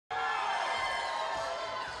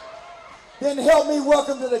then help me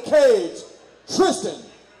welcome to the cage, Tristen,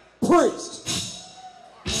 Priest.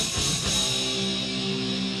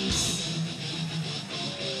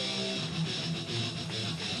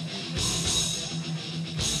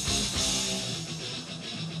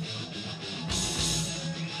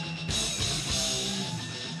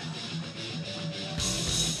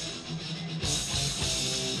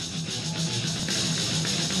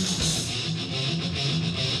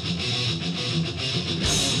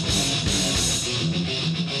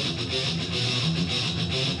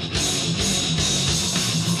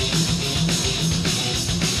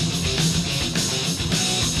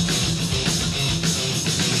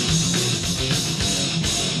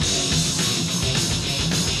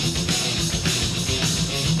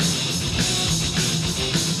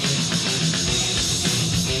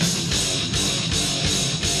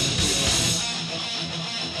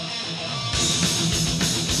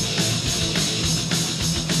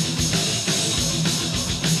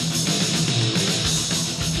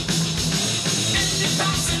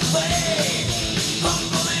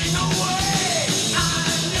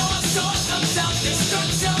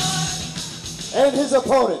 And his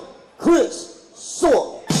opponent,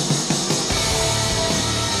 Sorrell.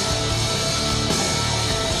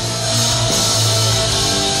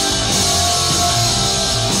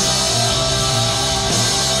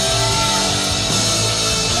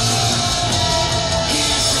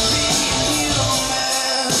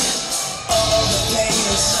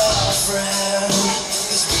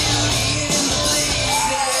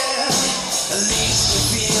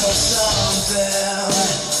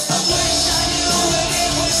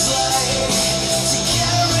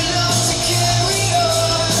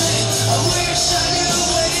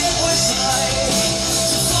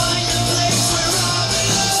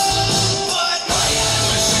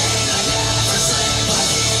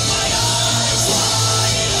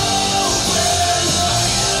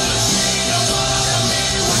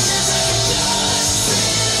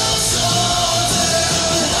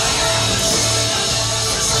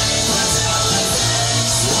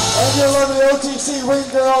 And your lovely OTC ring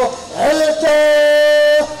girl,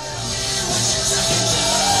 Erica!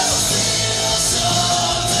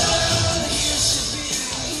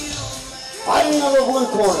 Fighting on the blue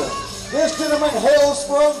corner, this gentleman hails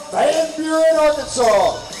from Van Buren,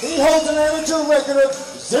 Arkansas. He holds an amateur record of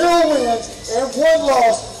 0 wins and 1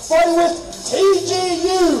 loss, fighting with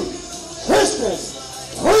TGU, Tristen,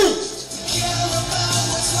 Priest.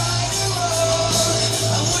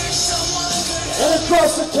 And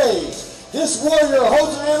across the cage, this warrior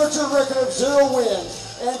holds an amateur record of 0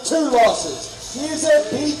 wins and 2 losses. He is a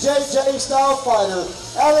BJJ style fighter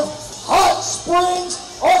out of Hot Springs,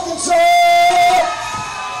 Arkansas,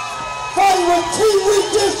 fighting with Team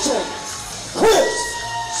Redemption,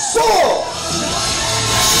 Sorrell.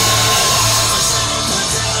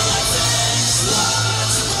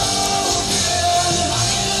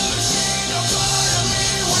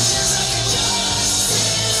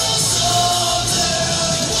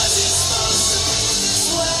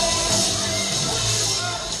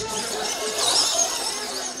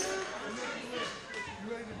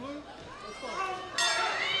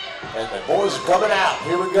 And the boys are coming out.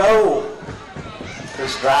 Here we go.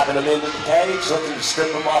 Just driving them into the cage, looking to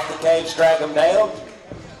strip them off the cage, drag them down.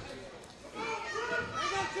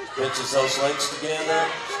 Pinches those legs together.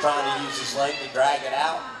 He's trying to use his leg to drag it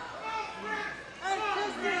out.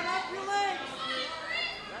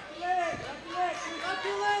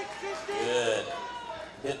 Good.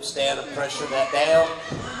 Hip stand and pressure that down.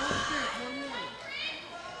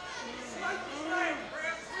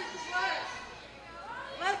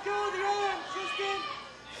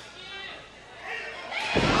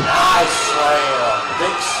 Nice slam,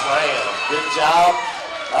 big slam, good job.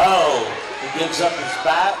 Oh, he gives up his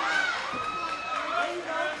back.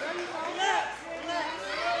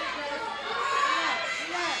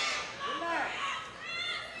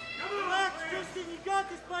 Relax, Tristen, you got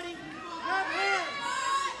this, buddy. Grab hands.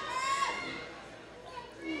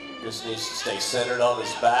 Just needs to stay centered on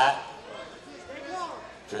his back.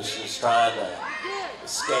 Tristan's trying to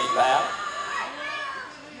escape out.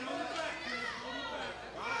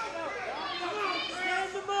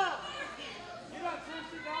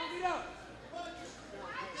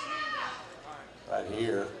 Right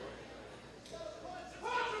here.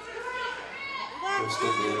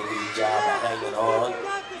 Tristen did a good job of hanging on.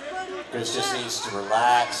 Chris just needs to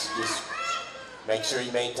relax. Just make sure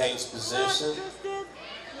he maintains position.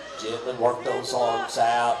 Gently work those arms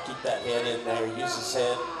out. Keep that head in there. Use his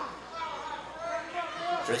head.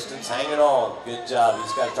 Tristan's hanging on. Good job.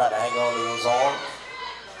 He's got to try to hang on to those arms.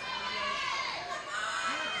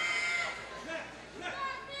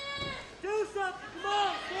 Do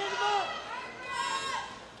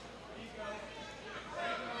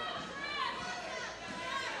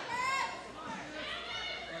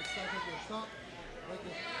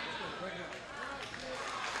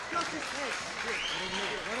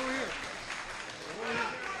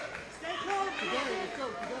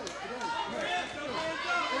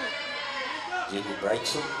Jimmy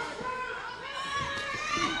breaks him.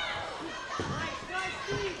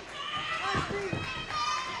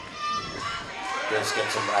 Chris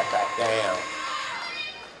gets him right back down.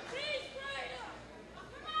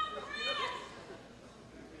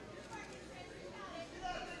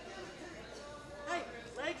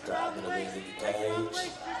 Driving him into the cage.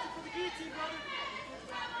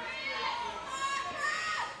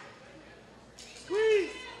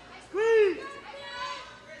 Squeeze! Squeeze!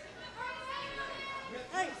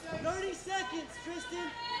 Hey, 30 seconds, Tristen.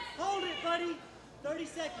 Hold it, buddy. 30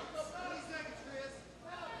 seconds. 30 seconds, Chris.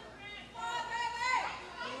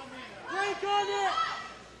 Break on it!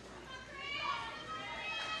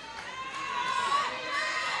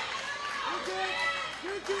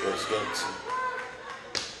 Chris gets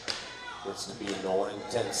to be annoying.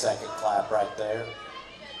 10-second clap right there.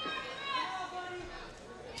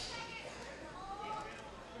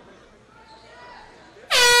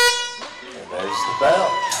 And there's the bell.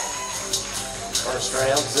 First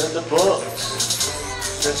round's in the books.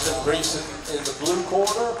 Tristen Greason in the blue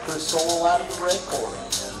corner, Chris Sorrell out of the red corner.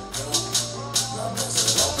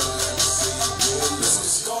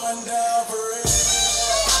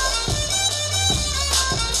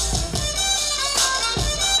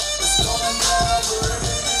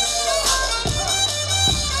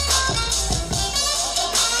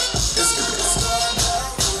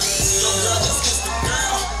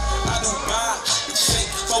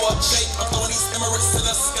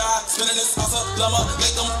 Spinning this house up, lumber,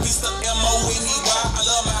 make them piece the M-O-N-E-Y. I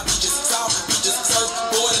love my beaches, south beaches,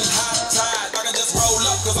 surfboard and high tide. I can just roll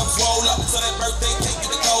up, cause I'm swole up. So that birthday cake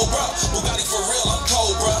in the Cobra. Bugatti for real, I'm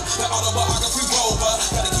Cobra. That autobiography rover.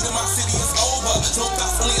 Gotta keep in my city, it's over. No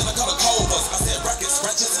thoughts, only in the color Cobras. I said brackets,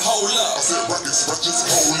 wretches, hold up. I said brackets, wretches,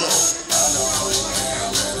 hold up. I know how you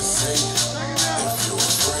came here to see. If you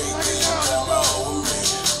afraid, then you come over me.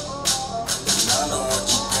 And I know what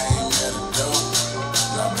you came here to do.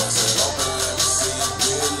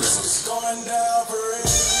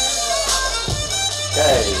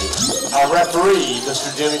 Okay, our referee,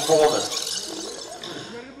 Mr. Jimmy Foreman,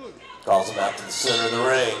 calls him out to the center of the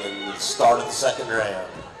ring and the start of the second round.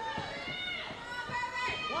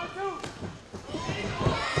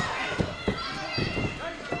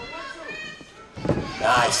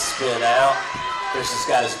 Nice spin out. Chris has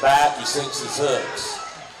got his back, he sinks his hooks.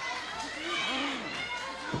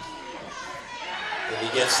 And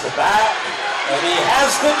he gets the back, and he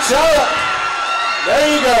has the choke. There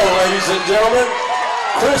you go, ladies and gentlemen.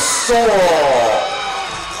 Chris Sorrell,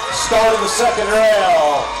 start of the second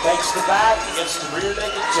round, takes the back, gets the rear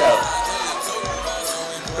naked choke.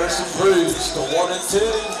 Chris improves to 1-2,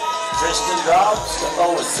 Tristen drops to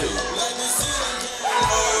 0-2.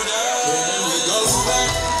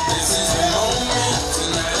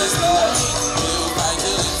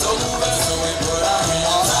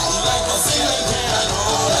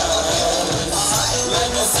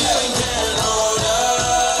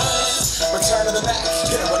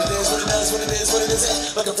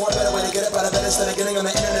 Looking for a better way to get up out of bed instead of getting on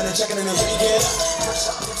the internet and checking in and hitting again.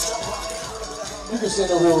 You can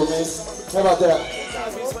stand over here with me. How about that?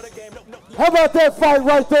 How about that fight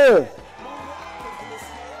right there?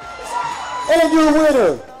 And your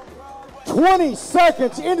winner, 20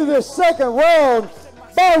 seconds into this second round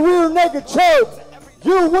by rear naked choke,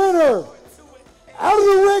 your winner, out of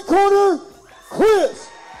the red corner, Chris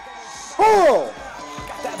Sorrell.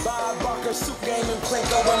 That Bob Barker suit game and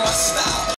Plinko in my style.